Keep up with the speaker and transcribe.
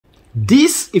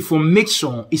This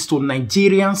information is to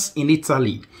Nigerians in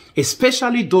Italy,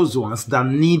 especially those ones that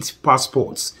need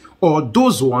passports, or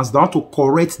those ones that want to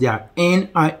correct their NIN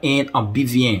and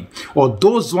BVN, or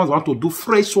those ones that want to do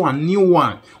fresh one, new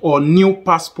one, or new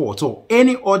passport, or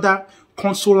any other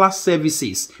consular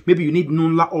services. Maybe you need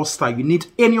nulla osta, you need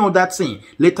any other thing,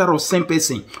 letter of same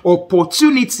person.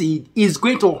 Opportunity is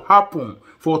going to happen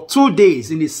for 2 days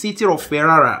in the city of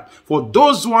Ferrara. For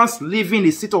those ones living in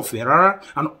the city of Ferrara,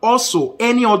 and also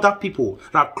any other people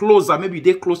that are closer, maybe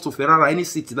they're close to Ferrara, any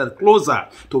city that is closer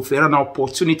to Ferrara, an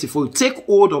opportunity for you. Take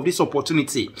hold of this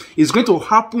opportunity. It's going to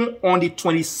happen on the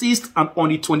 26th and on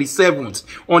the 27th.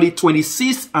 On the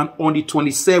 26th and on the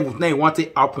 27th, now you want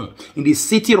it to happen in the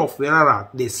city of Ferrara.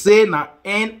 They say now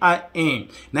NIN,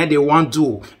 now they want to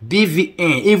do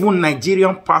BVN, even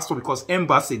Nigerian passport, because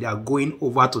embassy, they are going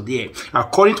over to there.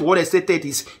 According to what they stated,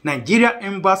 is Nigeria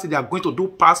embassy, they are going to do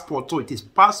passport. So it is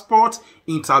passport,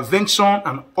 intervention,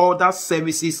 and other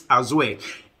services as well.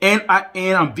 NIN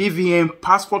and BVN,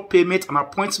 passport payment and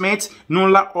appointment,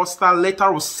 nulla osta,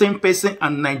 letter of same person,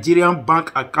 and Nigerian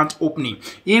bank account opening.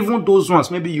 Even those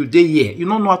ones, maybe you day here, you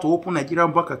don't know how to open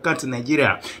Nigerian bank account in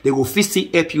Nigeria. They will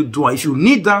physically help you do it. If you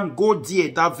need them, go there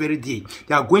that very day.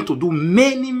 They are going to do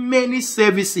many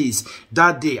services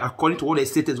that day. According to what they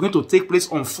stated, it's going to take place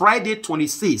on Friday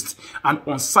 26th and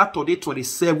on Saturday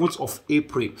 27th of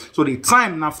April. So the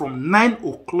time now from 9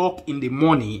 o'clock in the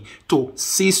morning to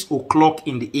 6 o'clock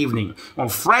in the evening. On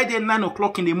Friday, 9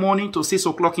 o'clock in the morning to 6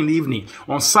 o'clock in the evening.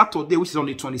 On Saturday, which is on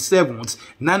the 27th,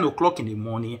 9 o'clock in the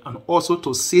morning and also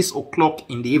to 6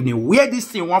 o'clock in the evening. Where this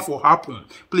thing want for happen,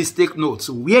 please take note.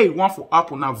 Where it want for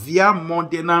happen now, via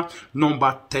Modena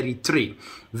number 33.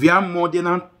 Via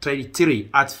Modena 33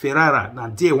 at Ferrara.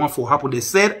 Now there want for happen. They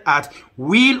said at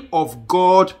Will of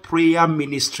God Prayer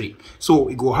Ministry. So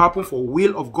it will happen for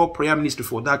Will of God Prayer Ministry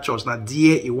for that church. Now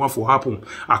there it want for happen.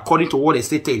 According to what they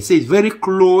stated, it says very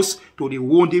close to the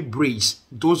Wounded Bridge.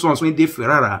 Those ones when they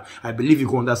Ferrara, I believe you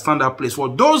can understand that place. For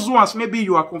those ones, maybe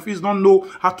you are confused, don't know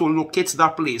how to locate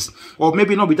that place, or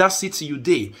maybe not be that city you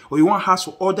did, or you want to ask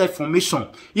for other information.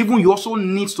 Even you also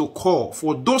need to call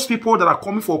for those people that are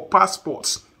coming for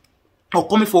passports or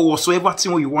coming for whatsoever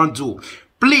thing you want to do.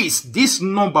 Please, this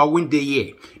number when they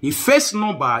here. The first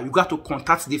number, you got to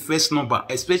contact the first number,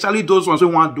 especially those ones who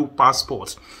want to do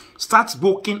passports. Start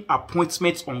booking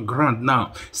appointments on ground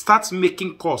now. Start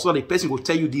making calls so the person will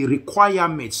tell you the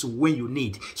requirements when you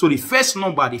need. So the first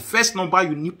number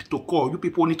you need to call, you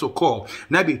people need to call.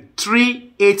 Now be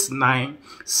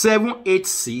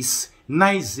 389-786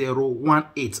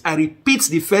 9018. I repeat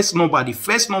the first number. The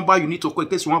first number you need to call in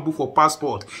case you want to book for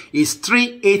passport is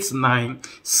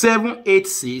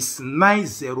 389-786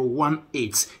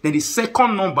 9018. Then the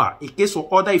second number in case for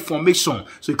other information.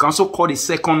 So you can also call the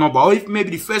second number. Or if maybe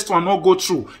the first one not go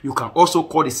through, you can also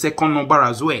call the second number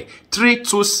as well.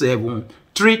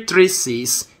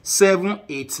 327-336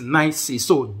 7896.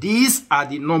 So these are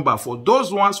the number for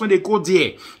those ones when they go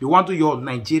there. You want to do your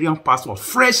Nigerian passport,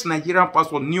 fresh Nigerian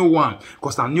passport, new one,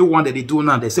 because the new one that they do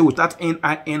now, they say without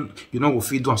NIN, you know, will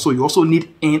feed one. So you also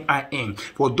need NIN.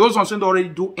 For those ones when they already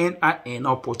do NIN,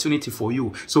 opportunity for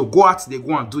you. So go out, they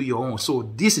go and do your own.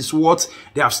 So this is what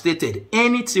they have stated.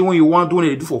 Anything when you want to do,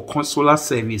 they do for consular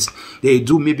service. They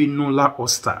do maybe nulla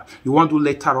osta. You want to do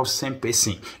letter of same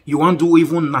person. You want to do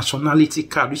even nationality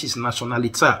card, which is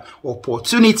nationality.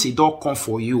 Opportunity don't come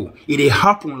for you. It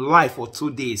happen live for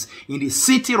 2 days in the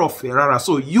city of Ferrara.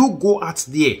 So you go out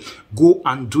there, go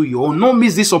and do your own. Don't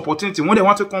miss this opportunity. When they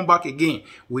want to come back again,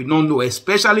 we don't know.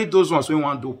 Especially those ones who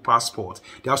want to do passport.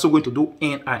 They're also going to do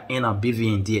NIN and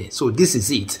BVN there. So this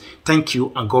is it. Thank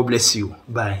you and God bless you.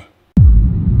 Bye.